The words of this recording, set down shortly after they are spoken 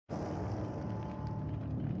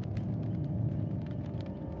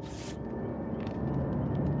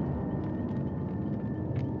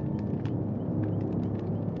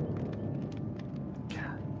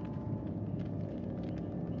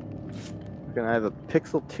I have a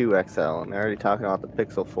Pixel 2 XL, and they're already talking about the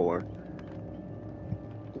Pixel 4.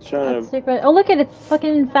 Trying to stupid. Oh, look at its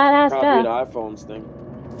fucking fat ass copy Jeff. the iPhones thing.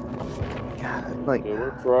 God, like... It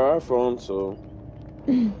worked for our iPhone, so...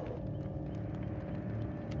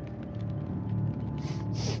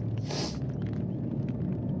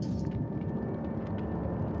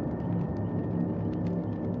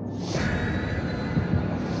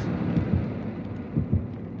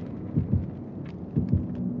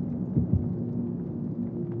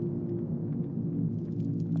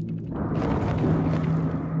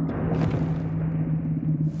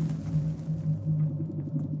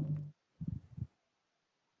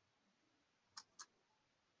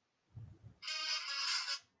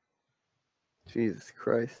 Jesus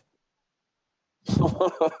Christ.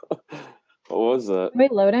 What was that? Are we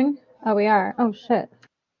loading? Oh, we are. Oh, shit.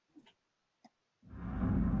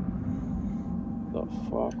 The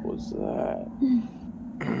fuck was that?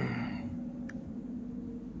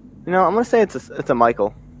 You know, I'm gonna say it's a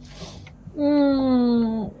Michael.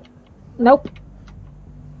 Nope.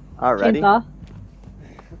 Already? Chainsaw.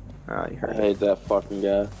 Oh, you I heard it. hate that fucking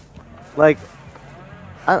guy. Like,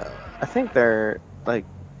 I think they're, like...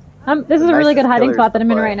 This is a really good hiding killers spot that to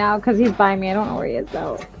I'm in play. right now, because he's by me. I don't know where he is,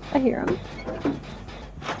 though. I hear him.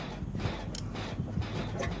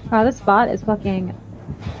 Wow, this spot is fucking...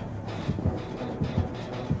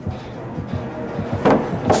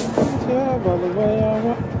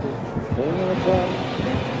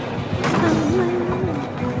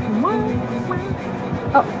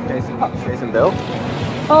 Oh. Chasing Bill?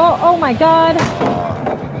 Oh my god!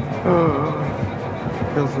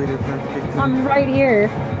 Bill's leader kicked him. I'm right here.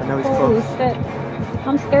 I know he's Holy close. shit.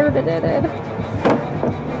 I'm scared of it.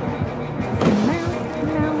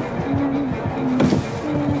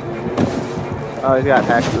 Oh, he's got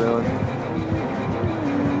Hex ruined.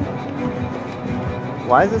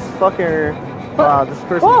 Why is this fucker... Wow, this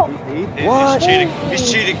person CC'd? What? He's cheating.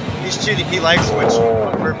 He's cheating. He's cheating. He lag switched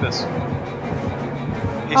on purpose.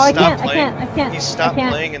 He stopped playing. I can't. He stopped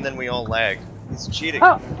playing and then we all lagged. He's cheating.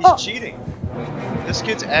 Oh, He's cheating. This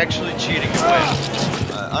kid's actually cheating away.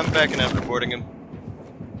 I'm backing after boarding him.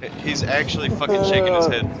 He's actually fucking shaking his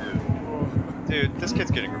head, dude. Dude, this kid's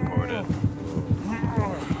getting reported.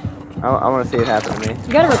 I want to see it happen to me.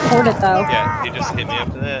 You gotta report it though. Yeah, he just hit me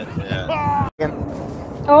after that. Yeah.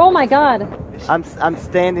 Oh my god. I'm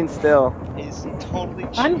standing still. He's totally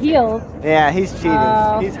cheating. I'm healed. Yeah, he's cheating.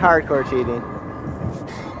 He's hardcore cheating.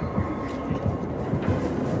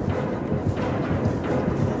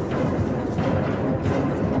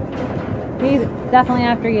 He's definitely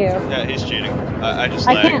after you. Yeah, he's cheating. I just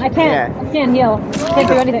I lagged. can't heal. Can't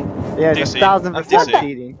do anything. Yeah, DC. it's 1000%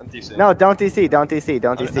 cheating. I'm DC. No, don't DC, don't DC,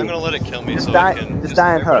 don't DC. I'm gonna let it kill me just so die, I can... Just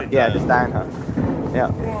die and hook. Yeah, just die and hook. Yeah.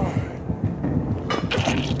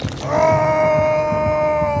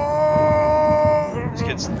 This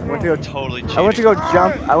kid's totally cheating. I went to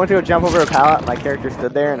go jump over a pallet. My character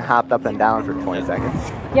stood there and hopped up and down for 20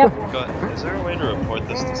 seconds. Yep. Is there a way to report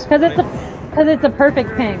this to Because it's a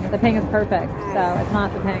perfect ping. The ping is perfect, so it's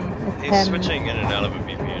not the ping. It's He's him. switching in and out of a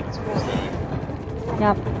VPN. It's what he's doing.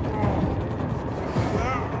 Yep.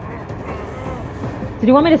 Did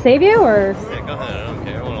you want me to save you, or? Yeah, go ahead. I don't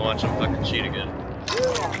care. I want to watch him fucking cheat again.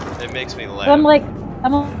 It makes me laugh. So I'm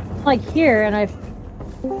like here, and I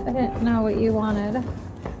didn't know what you wanted. I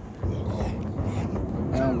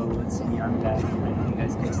don't know what's beyond that. You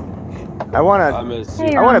guys just... I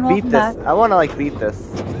wanna beat this. back. I wanna like beat this.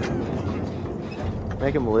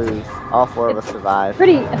 Make him lose. All four of us survive.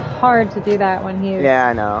 Pretty hard to do that when he's... Yeah,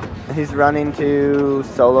 I know. He's running to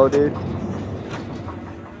solo, dude.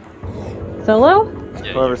 Solo?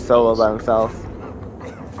 Yeah, Whoever's solo by himself.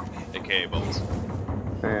 AKA Bubbles.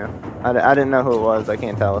 Yeah. I didn't know who it was. I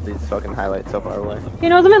can't tell with these fucking highlights so far away. He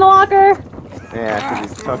knows I'm in the locker! Yeah, because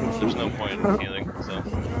he's fucking There's cheating. no point in healing, so...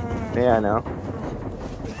 Yeah, I know.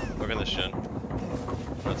 Look at this shit.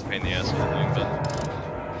 That's a pain in the ass of the thing, but...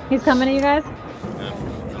 He's coming to you guys? Yeah,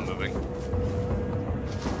 I'm moving.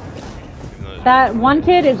 That one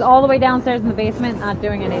kid is all the way downstairs in the basement, not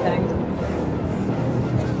doing anything.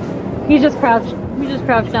 He's just crouched. He's just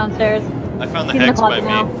crouched downstars. I found the He's in hex the by closet me.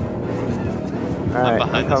 now. I'm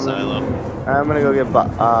behind the silo. I'm gonna go get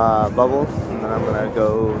Bubbles, and then I'm gonna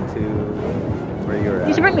go to where you're at.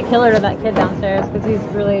 You should bring the killer to that kid downstairs, because he's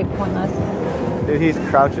really pointless. Dude, he's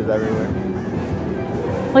crouches everywhere.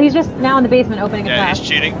 Well, he's just now in the basement opening a Yeah, trap. he's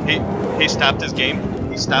cheating. He stopped his game.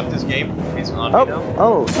 He stopped his game. He's on Oh, me now.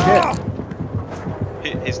 oh,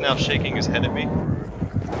 shit. He's now shaking his head at me.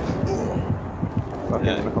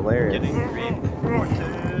 Fucking hilarious. Getting reported.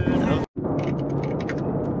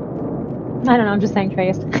 I don't know, I'm just saying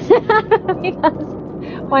traced. Because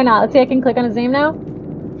Why not? Let's see, I can click on his name now?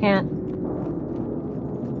 Can't.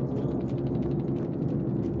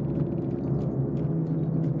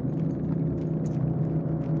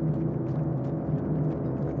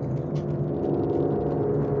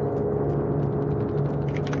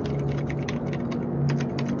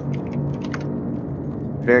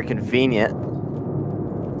 Very convenient.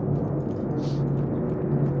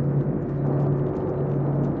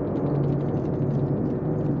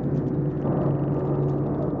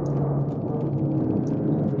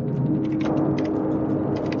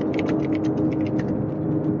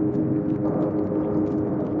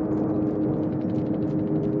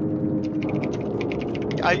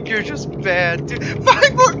 You're just bad, dude.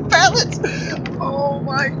 5 more pallets! Oh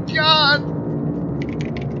my god!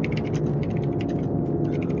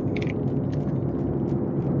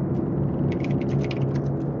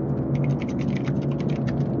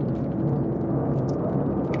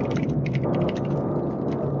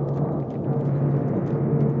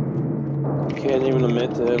 Can't even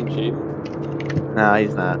admit to him cheating. No,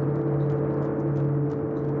 he's not.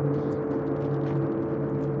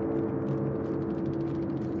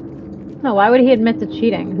 No, why would he admit to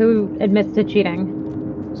cheating? Who admits to cheating?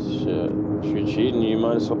 Shit. If you're cheating, you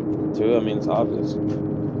might as well too. I mean, it's obvious.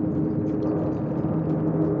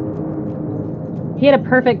 He had a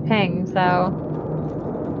perfect ping, so...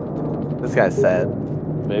 This guy's sad.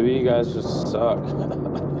 Maybe you guys just suck.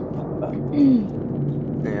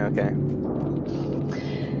 Yeah, okay.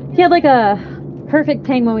 He had like a perfect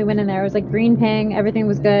ping when we went in there. It was like green ping, everything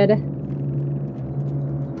was good. I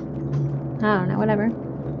don't know, whatever.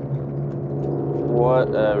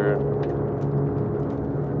 Whatever.